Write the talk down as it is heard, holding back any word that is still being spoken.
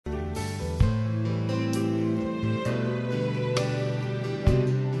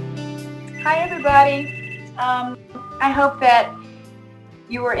Hi, everybody. I hope that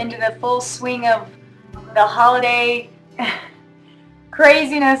you were into the full swing of the holiday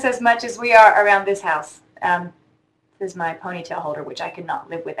craziness as much as we are around this house. This is my ponytail holder, which I could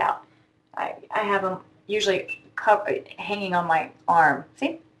not live without. I have them usually hanging on my arm.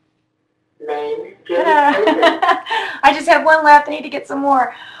 See? Main I just have one left. I need to get some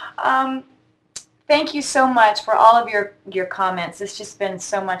more. Um, Thank you so much for all of your comments. It's just been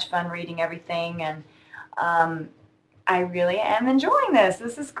so much fun reading everything, and um, I really am enjoying this.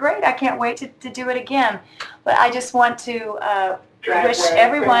 This is great. I can't wait to do it again. But I just want to wish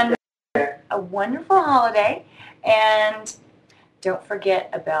everyone a wonderful holiday, and don't forget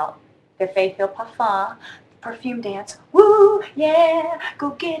about the Faith Hill Parfum perfume dance. Woo, yeah, go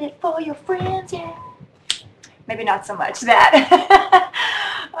get it for your friends, yeah. Maybe not so much that.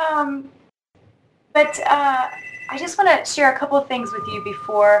 But I just want to share a couple of things with you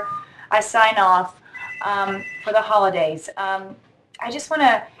before I sign off for the holidays. I just want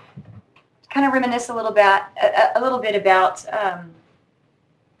to kind of reminisce a little bit about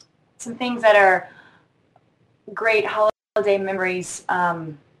some things that are great holiday memories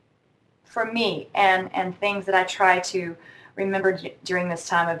for me, and things that I try to remember during this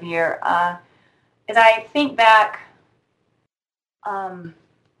time of year. As I think back um,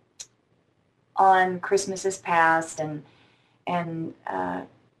 on Christmases past and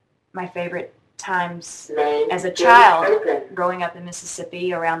my favorite times as a child growing up in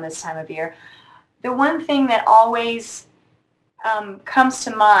Mississippi around this time of year, the one thing that always comes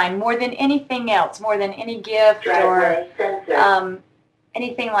to mind more than anything else, more than any gift or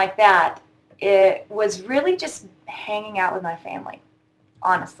anything like that, it was really just hanging out with my family,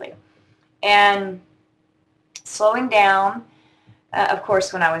 honestly. And slowing down, of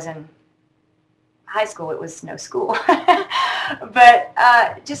course, when I was in high school, it was no school. But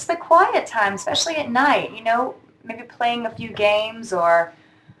just the quiet time, especially at night, maybe playing a few games or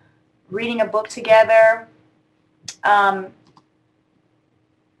reading a book together, um,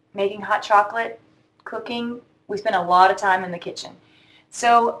 making hot chocolate, cooking. We spent a lot of time in the kitchen.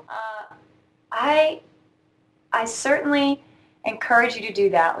 So I, I certainly encourage you to do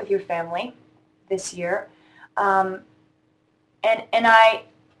that with your family this year. Um, and I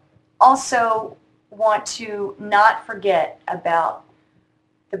also want to not forget about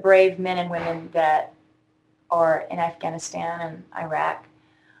the brave men and women that are in Afghanistan and Iraq.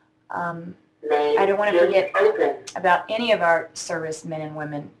 I don't want to forget about any of our service men and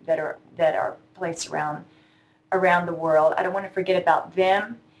women that are placed around the world. I don't want to forget about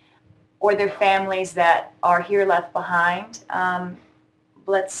them or their families that are here left behind.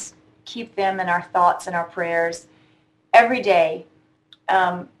 Let's keep them in our thoughts and our prayers every day.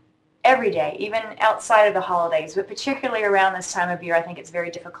 Um, every day, even outside of the holidays, but particularly around this time of year, I think it's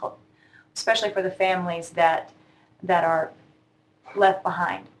very difficult, especially for the families that are left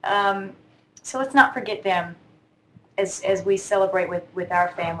behind. So let's not forget them as we celebrate with our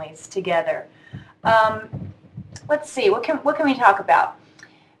families together. Um, let's see, what can we talk about?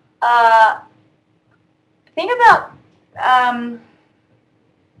 Uh, think about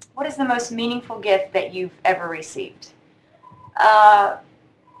what is the most meaningful gift that you've ever received. Uh,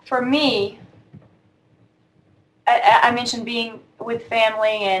 for me, I mentioned being with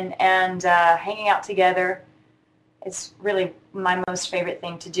family and hanging out together. It's really my most favorite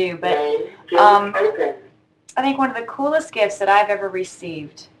thing to do. But I think one of the coolest gifts that I've ever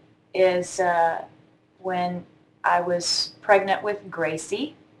received is when I was pregnant with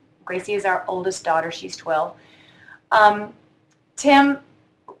Gracie. Gracie is our oldest daughter. She's 12. Tim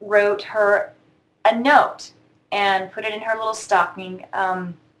wrote her a note and put it in her little stocking.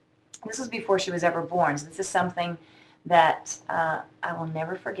 This was before she was ever born, so this is something that I will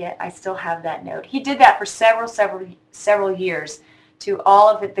never forget. I still have that note. He did that for several years to all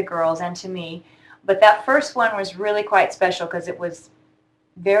of the girls and to me, but that first one was really quite special because it was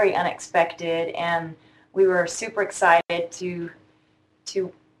very unexpected, and we were super excited to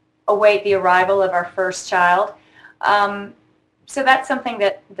await the arrival of our first child. So that's something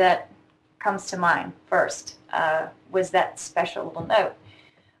that comes to mind first, was that special little note.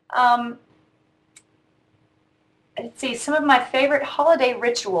 Um, let's see, some of my favorite holiday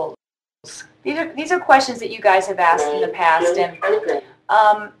rituals. These are questions that you guys have asked in the past, and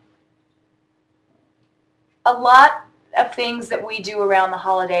a lot of things that we do around the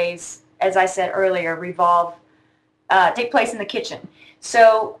holidays, as I said earlier, take place in the kitchen.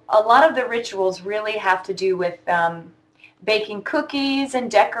 So a lot of the rituals really have to do with baking cookies and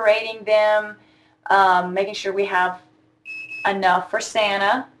decorating them, making sure we have enough for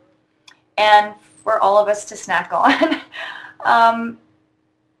Santa and for all of us to snack on.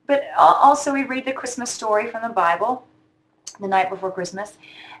 but also we read the Christmas story from the Bible the night before Christmas,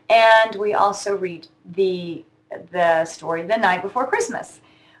 and we also read the story the night before Christmas.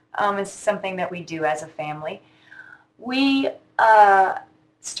 It's something that we do as a family. We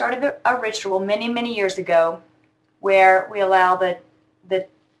started a ritual many, many years ago where we allow the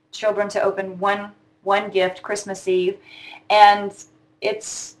children to open one gift Christmas Eve, and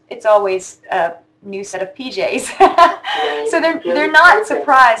it's always a new set of PJs. So they're not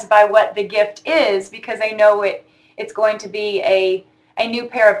surprised by what the gift is because they know it's going to be a new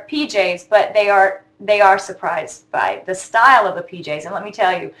pair of PJs, but they are surprised by the style of the PJs. And let me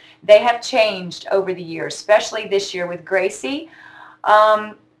tell you, they have changed over the years, especially this year with Gracie.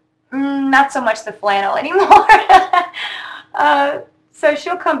 Not so much the flannel anymore. So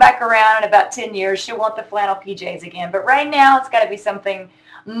she'll come back around in about 10 years. She'll want the flannel PJs again. But right now, it's got to be something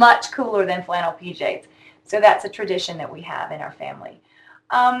much cooler than flannel PJs. So that's a tradition that we have in our family.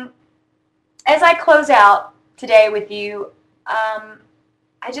 As I close out today with you,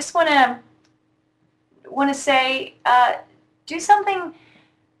 I just want to say, do something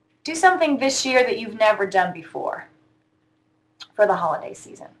this year that you've never done before for the holiday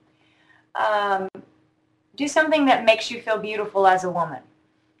season. Do something that makes you feel beautiful as a woman.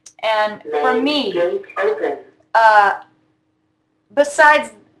 And for me,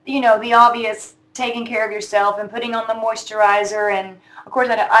 besides, the obvious taking care of yourself and putting on the moisturizer, and of course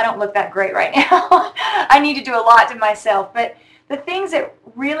I don't look that great right now. I need to do a lot to myself. But the things that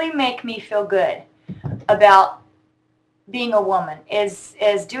really make me feel good about being a woman is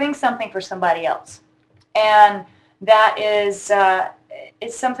doing something for somebody else. And that is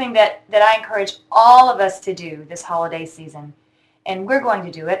it's something that I encourage all of us to do this holiday season. And we're going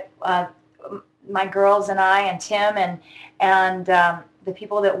to do it. My girls and I and Tim and the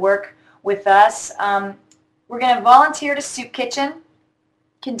people that work with us, we're going to volunteer to Soup Kitchen.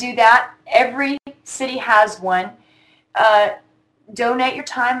 Can do that. Every city has one. Donate your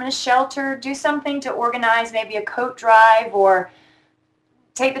time in a shelter. Do something to organize maybe a coat drive, or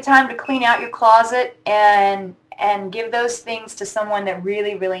take the time to clean out your closet and give those things to someone that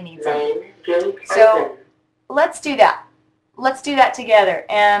really, really needs them. So let's do that. Let's do that together,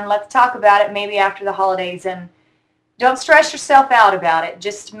 and let's talk about it maybe after the holidays. And don't stress yourself out about it.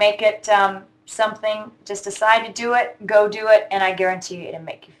 Just make it something. Just decide to do it. Go do it, and I guarantee you it'll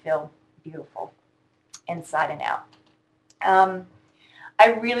make you feel beautiful inside and out. I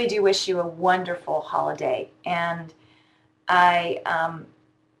really do wish you a wonderful holiday, and I'll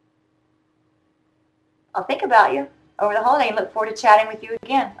think about you over the holiday and look forward to chatting with you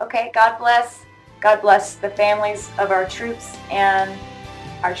again. Okay, God bless. God bless the families of our troops and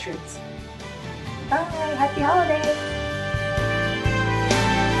our troops. Bye. Happy holidays.